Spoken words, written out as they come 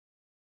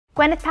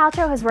Gwyneth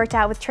Paltrow has worked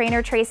out with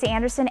trainer Tracy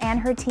Anderson and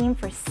her team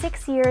for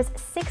 6 years,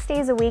 6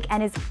 days a week,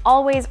 and is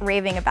always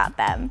raving about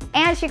them.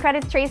 And she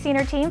credits Tracy and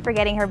her team for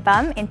getting her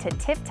bum into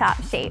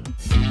tip-top shape.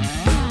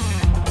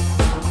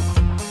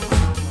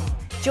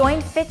 Join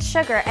Fit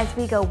Sugar as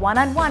we go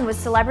one-on-one with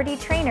celebrity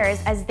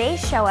trainers as they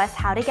show us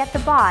how to get the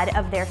bod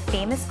of their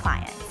famous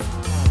clients.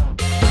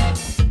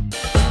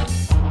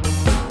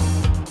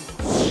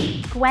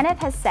 Gwyneth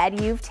has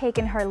said you've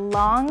taken her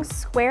long,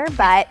 square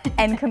butt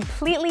and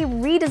completely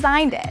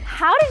redesigned it.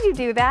 How did you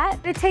do that?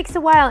 It takes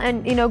a while,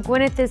 and you know,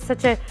 Gwyneth is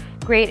such a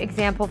great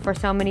example for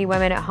so many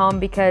women at home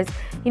because,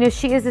 you know,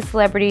 she is a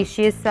celebrity,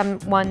 she is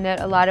someone that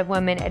a lot of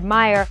women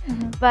admire,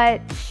 but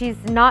she's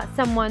not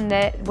someone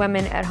that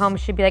women at home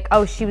should be like,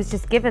 oh, she was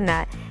just given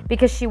that,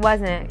 because she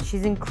wasn't.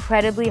 She's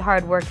incredibly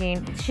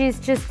hardworking. She's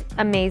just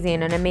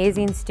amazing, an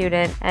amazing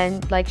student,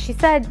 and like she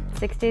said,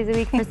 6 days a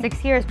week for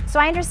 6 years.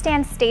 So I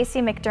understand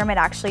Stacey McDermott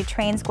actually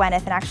trains Gwyneth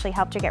and actually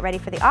helped her get ready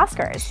for the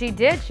Oscars. She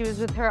did. She was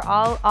with her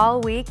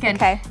all week,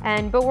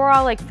 but we're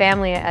all like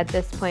family at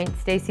this point.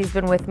 Stacey's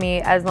been with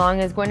me as long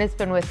as Gwyneth's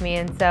been with me,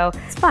 and so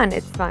it's fun.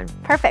 It's fun.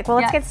 Perfect. Well,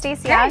 let's get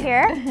Stacey out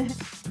here.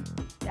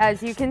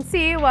 As you can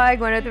see, why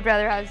Gwyneth would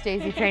rather have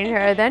Stacey train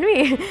her than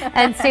me.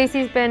 And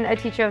Stacey's been a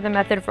teacher of the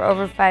method for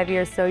over 5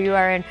 years, so you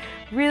are in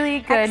really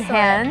good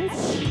hands.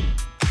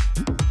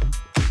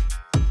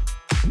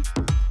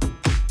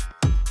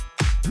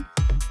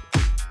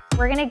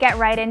 We're gonna get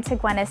right into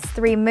Gwyneth's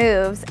 3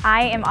 moves.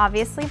 I am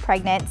obviously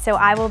pregnant, so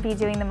I will be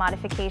doing the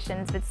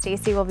modifications, but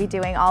Stacey will be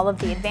doing all of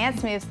the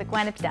advanced moves that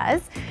Gwyneth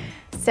does.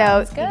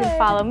 So you can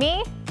follow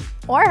me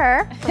or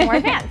her for more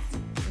advanced.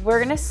 We're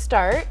gonna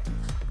start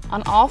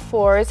on all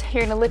fours.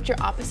 You're gonna lift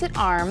your opposite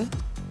arm,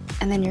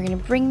 and then you're gonna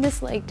bring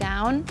this leg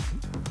down,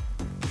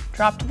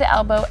 drop to the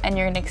elbow, and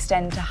you're gonna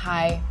extend to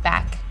high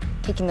back,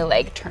 taking the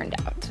leg turned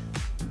out.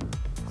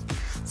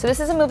 So this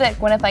is a move that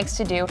Gwyneth likes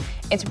to do.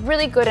 It's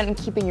really good at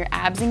keeping your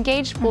abs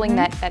engaged, pulling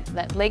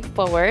that leg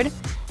forward,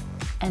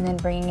 and then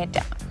bringing it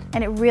down.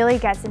 And it really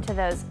gets into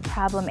those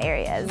problem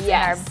areas in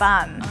our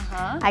bum.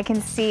 I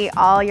can see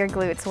all your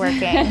glutes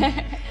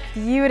working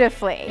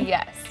beautifully.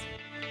 Yes.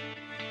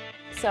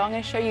 So I'm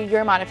going to show you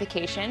your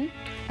modification.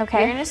 Okay.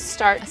 You're going to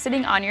start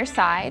sitting on your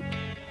side.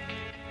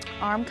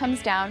 Arm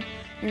comes down.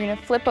 You're going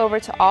to flip over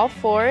to all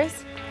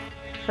fours,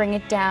 bring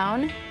it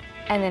down,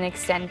 and then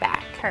extend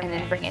back. And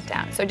then bring it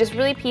down. So just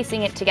really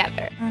piecing it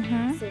together. So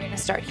you're going to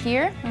start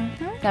here.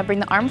 Now bring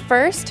the arm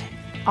first,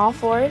 all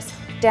fours,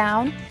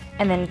 down,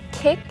 and then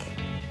kick,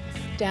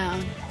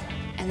 down,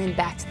 and then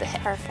back to the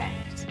hip.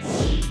 Perfect.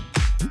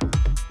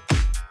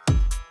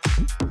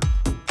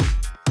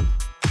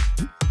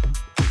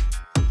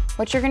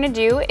 What you're gonna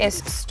do is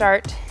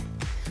start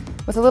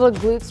with a little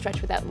glute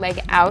stretch with that leg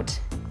out,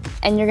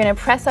 and you're gonna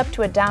press up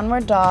to a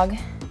downward dog.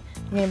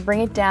 You're gonna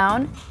bring it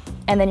down,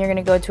 and then you're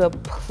gonna go to a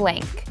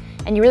plank.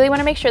 And you really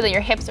wanna make sure that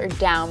your hips are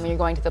down when you're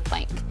going to the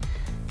plank.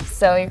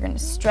 So you're gonna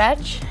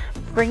stretch,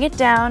 bring it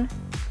down,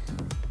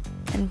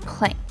 and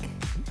plank.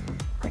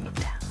 Bring it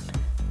down.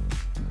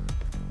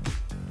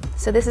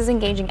 So this is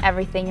engaging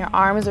everything. Your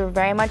arms are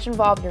very much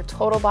involved. Your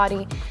total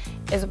body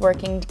is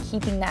working,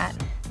 keeping that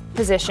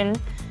position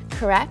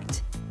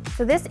correct.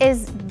 So this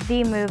is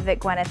the move that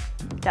Gwyneth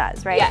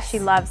does, right? Yes. She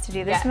loves to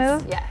do this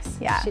move?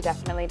 Yes, she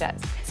definitely does.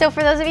 So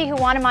for those of you who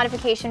want a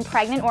modification,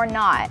 pregnant or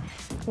not,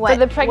 for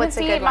the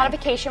pregnancy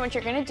modification, what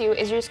you're gonna do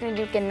is you're just gonna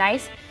do a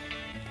nice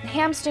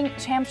hamstring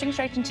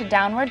stretch into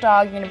downward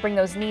dog. You're gonna bring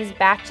those knees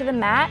back to the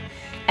mat,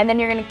 and then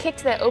you're gonna kick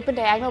to that open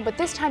diagonal, but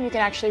this time you can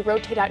actually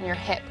rotate out in your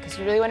hip because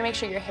you really wanna make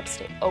sure your hips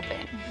stay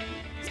open,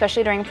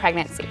 especially during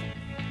pregnancy.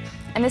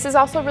 And this is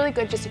also really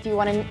good just if you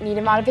need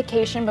a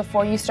modification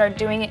before you start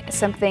doing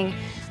something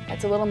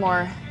that's a little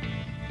more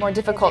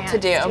difficult to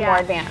do, more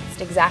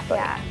advanced, exactly.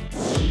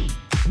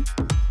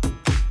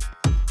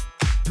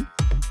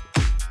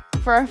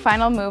 For our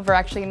final move, we're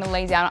actually gonna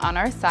lay down on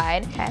our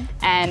side,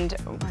 and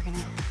we're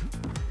gonna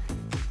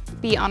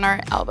be on our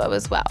elbow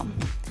as well.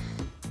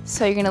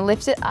 So you're gonna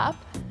lift it up,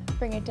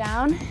 bring it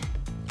down,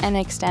 and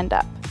extend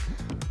up.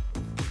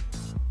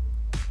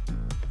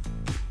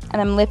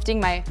 And I'm lifting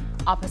my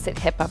opposite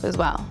hip up as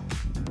well.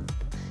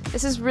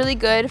 This is really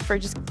good for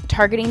just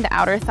targeting the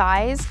outer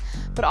thighs,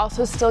 but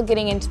also still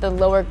getting into the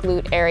lower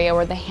glute area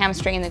where the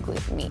hamstring and the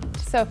glute meet.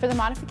 So for the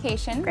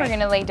modification, we're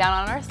gonna lay down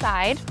on our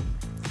side.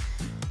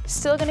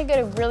 Still gonna get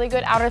a really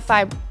good outer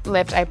thigh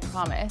lift, I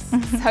promise.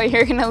 So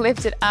you're gonna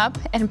lift it up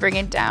and bring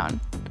it down.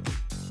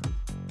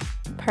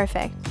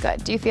 Perfect.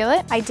 Good. Do you feel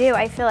it? I do.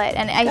 I feel it.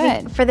 And I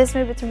think for this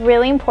move, it's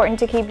really important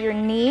to keep your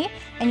knee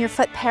and your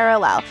foot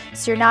parallel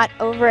so you're not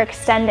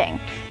overextending.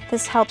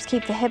 This helps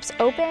keep the hips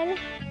open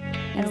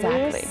and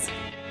loose.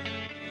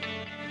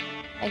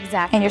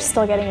 Exactly. And you're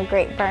still getting a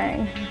great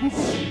burn.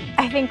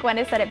 I think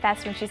Gwyneth said it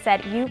best when she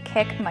said, "You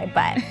kick my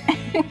butt."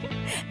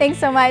 Thanks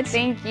so much.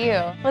 Thank you.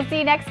 We'll see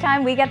you next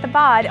time we get the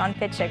bod on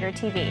Fit Sugar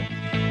TV.